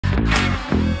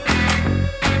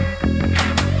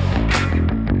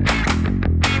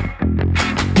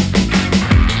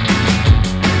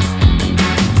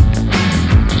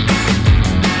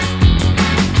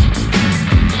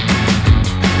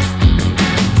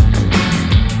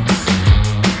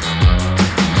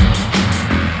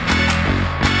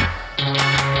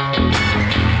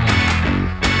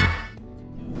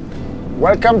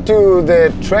Welcome to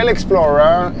the Trail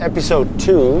Explorer episode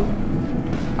 2.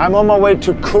 I'm on my way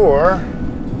to Chur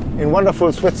in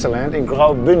wonderful Switzerland, in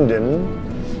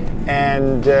Graubünden.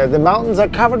 And the mountains are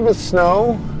covered with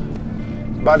snow,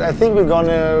 but I think we're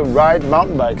gonna ride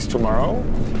mountain bikes tomorrow.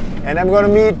 And I'm gonna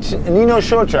meet Nino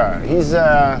Schurter. He's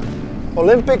an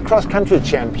Olympic cross-country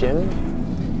champion,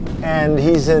 and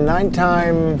he's a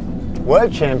 9-time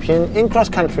world champion in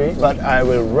cross-country, but I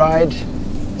will ride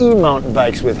e-mountain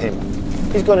bikes with him.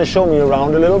 He's gonna show me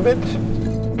around a little bit.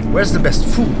 Where's the best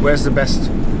food? Where's the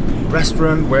best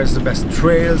restaurant? Where's the best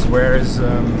trails?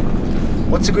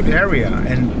 What's a good area?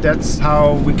 And that's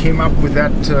how we came up with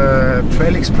that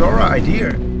Trail Explorer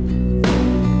idea.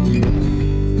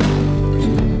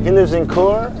 He lives in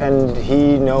Chur and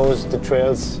he knows the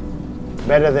trails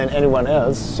better than anyone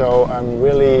else, so I'm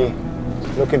really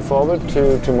looking forward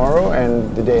to tomorrow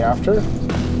and the day after.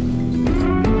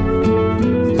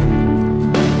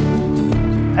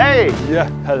 Hey! Yeah,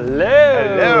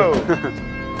 hello! Hello!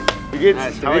 Wie geht's?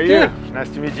 Nice to How are meet you? you. Nice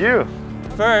to meet you.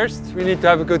 First, we need to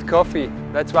have a good coffee.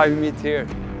 That's why we meet here.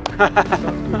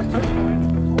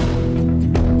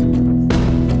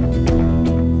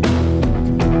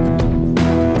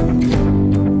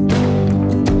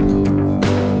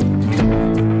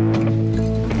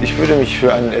 Ich würde mich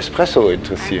für einen Espresso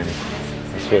interessieren.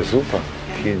 Das wäre super.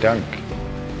 Vielen Dank.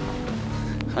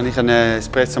 Kann ich einen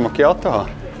Espresso Macchiato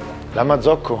haben? La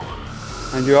Mazzocco.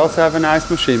 And you also have an ice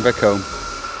machine back home?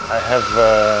 I have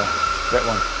that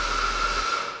one.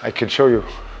 I can show you.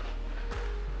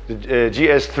 The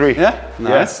GS3. Yeah,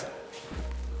 nice.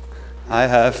 Yeah. I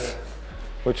have.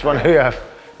 Which one do you have?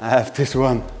 I have this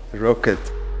one, the Rocket.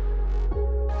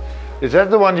 Is that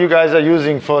the one you guys are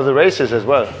using for the races as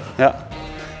well? Yeah,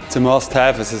 it's a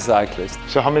must-have as a cyclist.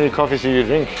 So how many coffees do you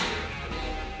drink?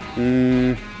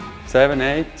 7,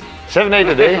 8. 7, 8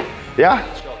 a day? Yeah?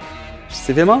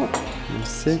 Merci vielmals.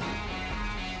 Merci.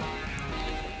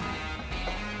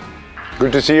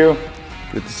 Good to see you.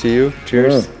 Good to see you.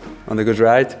 Cheers on a good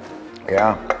ride.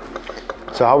 Yeah.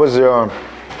 So how was your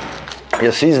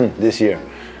season this year?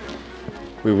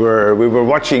 We were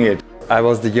watching it. I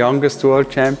was the youngest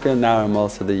world champion. Now I'm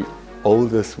also the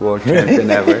oldest world champion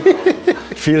ever.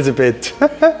 It feels a bit.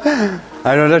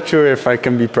 I'm not sure if I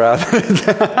can be proud of it.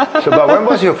 So, but when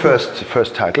was your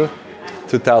first title?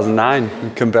 2009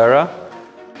 in Canberra.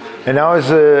 And now it's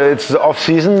the off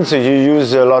season, so you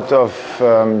use a lot of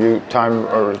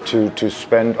time to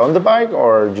spend on the bike,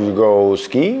 or do you go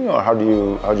skiing, or how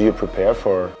do you prepare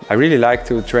for? I really like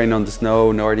to train on the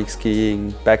snow, Nordic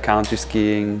skiing, backcountry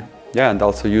skiing. Yeah, and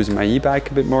also using my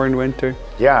e-bike a bit more in winter.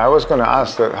 Yeah, I was going to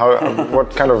ask that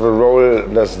what kind of a role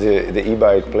does the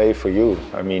e-bike play for you?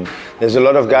 I mean, there's a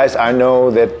lot of guys I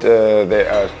know that they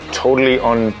are totally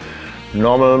on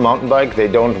normal mountain bike. They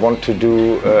don't want to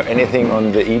do anything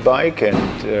on the e-bike,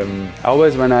 and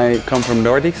always when I come from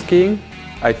Nordic skiing,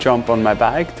 I jump on my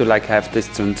bike to like have this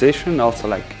transition. Also,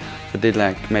 like if I did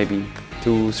like maybe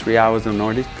 2-3 hours on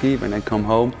Nordic ski, when I come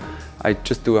home, I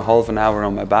just do a half an hour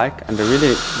on my bike. And I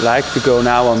really like to go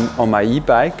now on my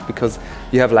e-bike because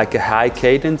you have like a high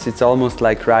cadence. It's almost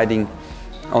like riding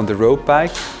on the road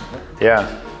bike. Yeah.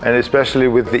 And especially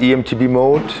with the E-MTB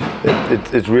mode,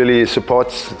 it really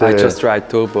supports the... I just ride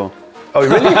turbo. Oh,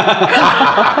 really?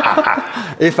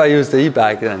 If I use the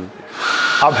e-bike, then...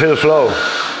 Uphill flow.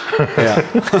 Yeah.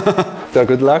 So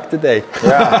good luck today.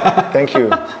 Yeah, thank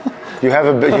you. You have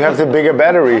the bigger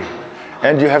battery,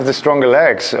 and you have the stronger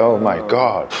legs. Oh my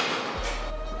God.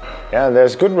 Yeah,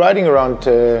 there's good riding around.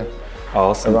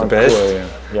 Awesome, around the best. Chur,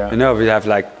 yeah. You know, we have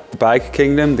like the bike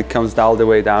kingdom that comes all the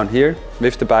way down here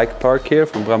with the bike park here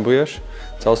from Brambrüsch.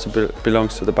 It also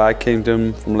belongs to the bike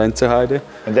kingdom from Lenzerheide.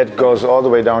 And that goes all the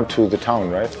way down to the town,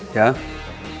 right? Yeah.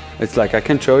 It's like I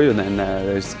can show you then.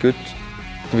 There's good.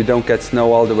 We don't get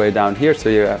snow all the way down here, so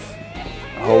you have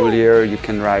a whole year you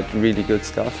can ride really good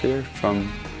stuff here from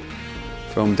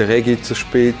the Regi to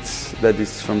Spitz, that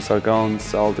is from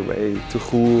Sargans all the way to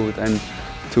Chur and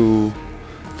to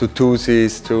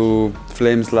Thusis, to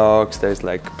Flimslags. There's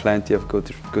like plenty of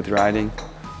good riding.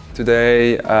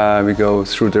 Today we go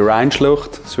through the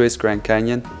Rheinschlucht, Swiss Grand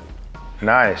Canyon.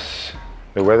 Nice.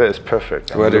 The weather is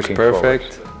perfect. The weather is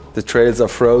perfect. Forward. The trails are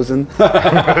frozen.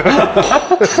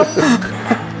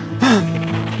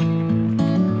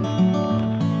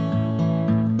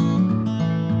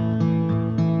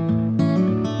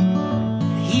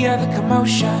 Hear the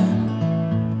commotion,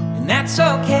 and that's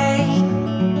okay,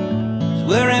 'cause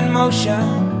we're in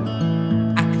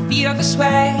motion. I can feel the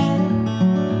sway.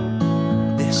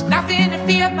 There's nothing to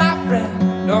fear, my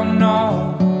friend. Oh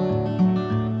no,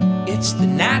 it's the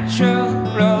natural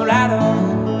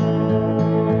rattle.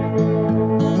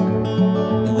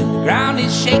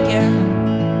 shaking,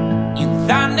 you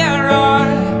thunder roar,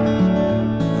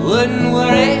 wouldn't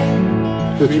worry.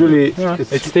 It's really,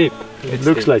 It's steep. it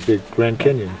looks like the Grand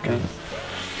Canyon.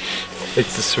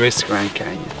 It's the Swiss Grand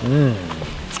Canyon.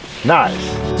 Nice.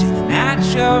 To the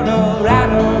natural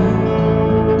rattle.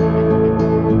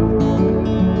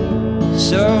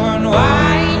 So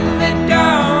unwind and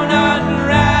don't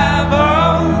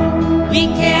unravel. We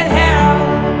can't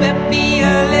help but be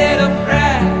a little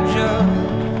fragile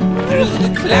through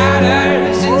the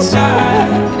clatters inside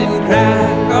and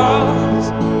crackles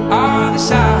all the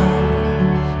sounds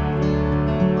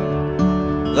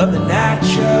of the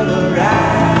natural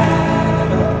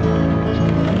rattle,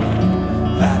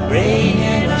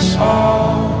 vibrating us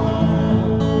all.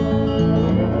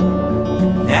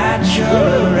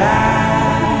 Natural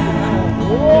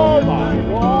rattle, Oh my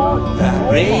God.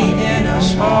 vibrating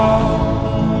us all.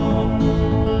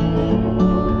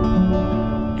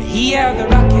 Hear the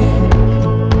rocket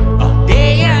all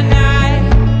day and night.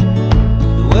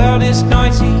 The world is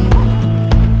noisy,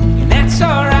 and that's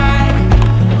alright.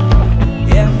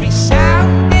 Every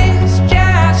sound is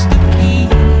just a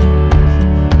piece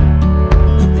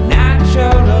of the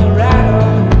natural rattle.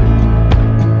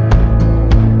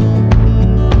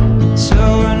 So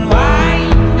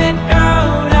unwind and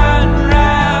don't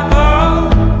unravel.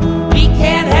 We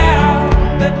can't help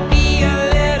but be a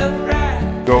little friend.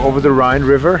 Go over the Rhine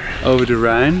River. Over the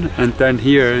Rhine, and then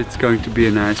here it's going to be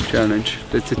a nice challenge.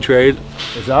 It's a trail.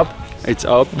 It's up. It's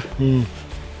up.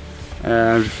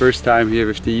 The first time here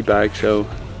with the e-bike, so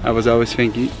I was always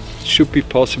thinking it should be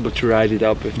possible to ride it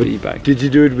up with the e-bike. Did you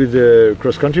do it with the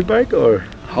cross-country bike or?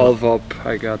 Half up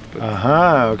I got, but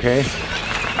Aha, okay.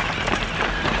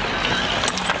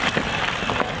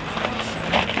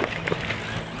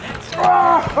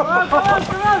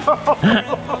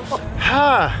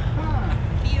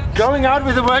 Going out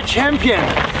with the world champion.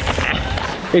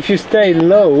 if you stay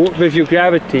low with your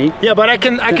gravity, Yeah, but I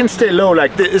can stay low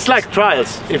like this. It's like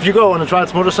trials. If you go on a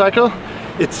trials motorcycle,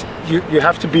 it's you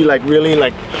have to be like really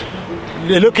like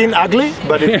looking ugly,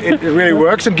 but it really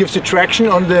works and gives you traction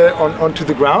onto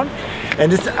the ground.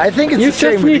 And it's, I think it's you the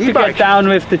same just with need to e-bike. get down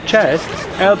with the chest,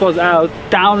 elbows out,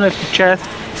 down with the chest,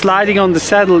 sliding on the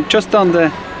saddle, just on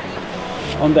the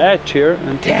edge here,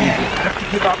 and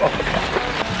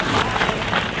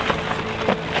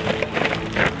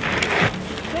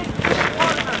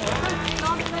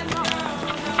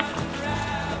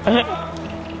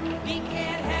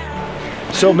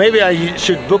So maybe I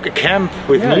should book a camp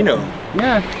with Nino.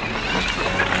 yeah.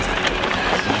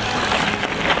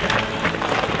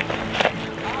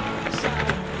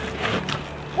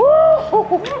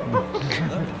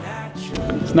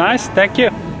 It's nice, thank you.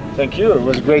 Thank you. It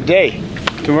was a great day.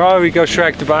 Tomorrow we go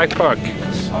Shrek the bike park.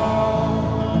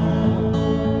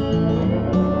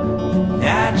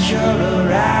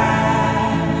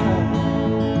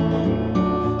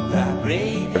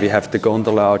 We have the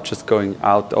gondola just going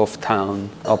out of town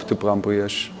up to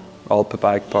Brambrisch, Alpe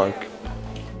Bike Park.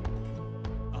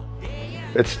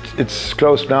 It's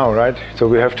closed now, right? So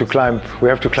we have to climb. We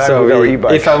have to climb So with our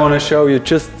e-bikes. if I want to show you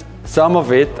just some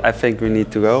of it, I think we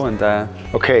need to go and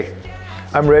Okay,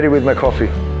 I'm ready with my coffee.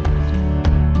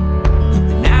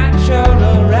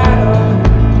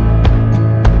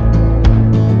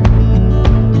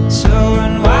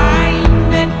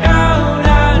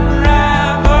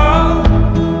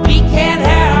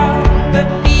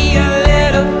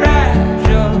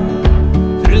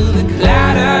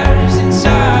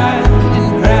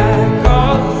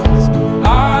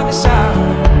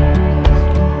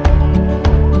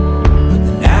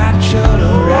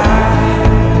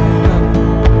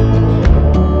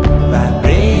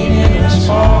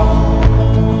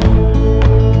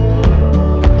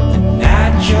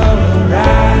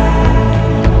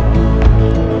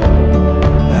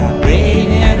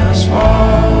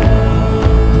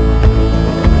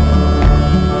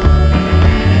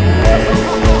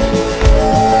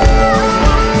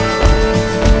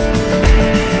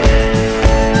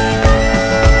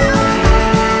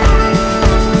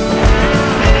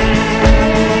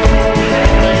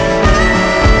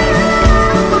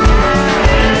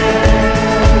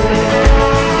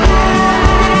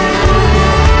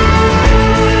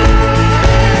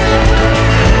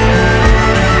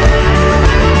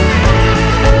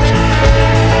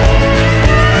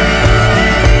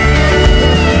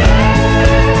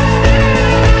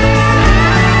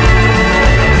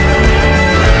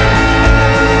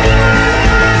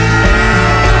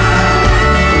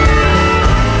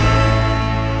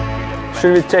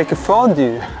 should we take a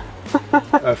fondue?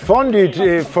 A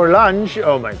fondue for lunch?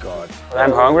 Oh my God.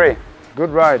 I'm hungry. Good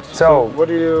ride. So, what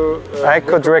do you... I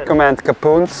could recommend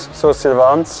Capuns, Sauce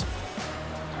Vans.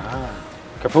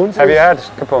 Capoons? Have you had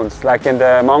capoons? Like in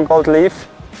the mangold leaf?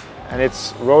 And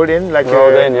it's rolled in like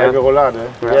Rolled a, in, yeah. like a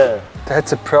roulade. Yeah.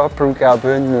 That's a proper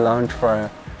Graubünden lunch for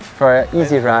an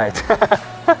easy ride.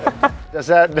 Does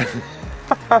that...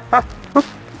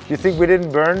 You think we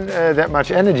didn't burn that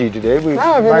much energy today?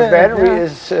 My battery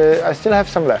is... I still have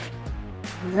some left.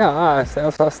 Yeah, I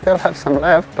still have some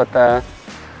left, but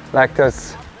like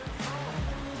those...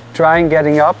 Trying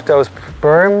getting up those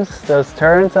berms, those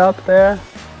turns up there.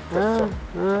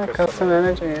 Got some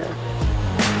energy, yeah.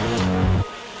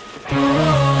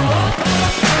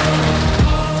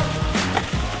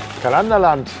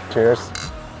 Kalanderland. Cheers.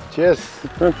 Cheers.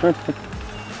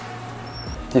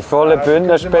 Die volle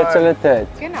Bündner Spezialität.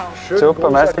 Genau.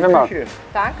 Super, merci vielmals.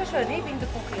 Dankeschön, ich bin der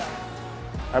Küche.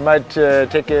 I might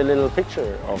take a little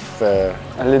picture of...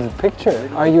 A little picture?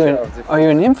 Are you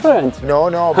an influencer?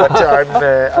 No, but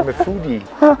I'm a foodie.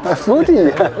 A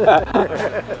foodie?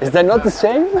 Is that not the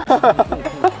same?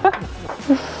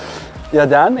 Ja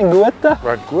dann, ein guter.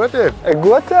 War gute. Ein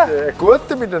guter?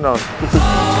 Gute miteinander.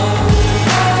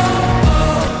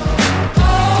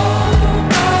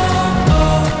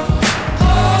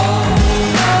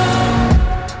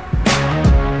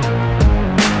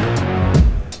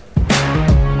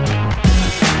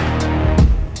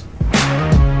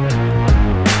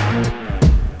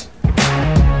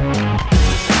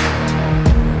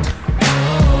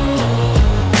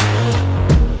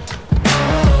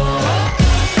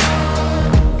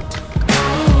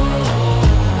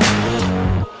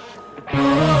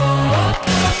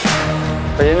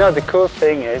 But you know, the cool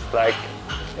thing is, like,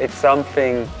 it's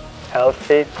something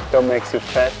healthy, don't make you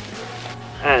fat,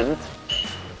 and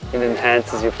it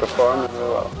enhances your performance as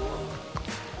well.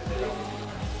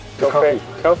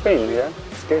 Caffeine, yeah,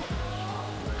 it's good.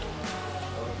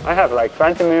 I have like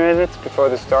 20 minutes before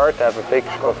the start, I have a big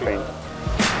caffeine.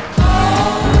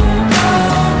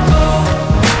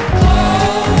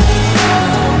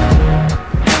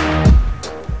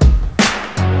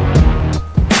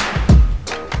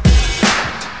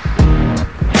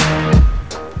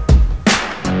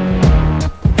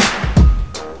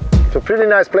 It's a pretty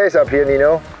nice place up here,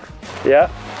 Nino. Yeah,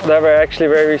 that we're actually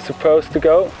where we're supposed to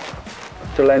go,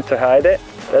 to Lenzerheide.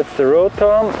 That's the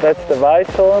Rotturm, that's the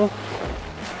Weissturm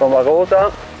from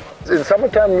Arosa. In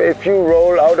summertime, if you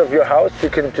roll out of your house, you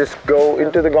can just go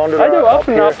into the gondola. I do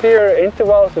often up here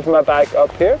intervals with my bike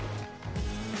up here.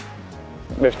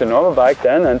 With the normal bike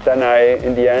then, and then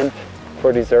in the end,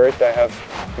 for dessert, I have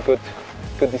a good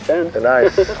descent.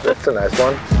 Nice, that's a nice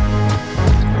one.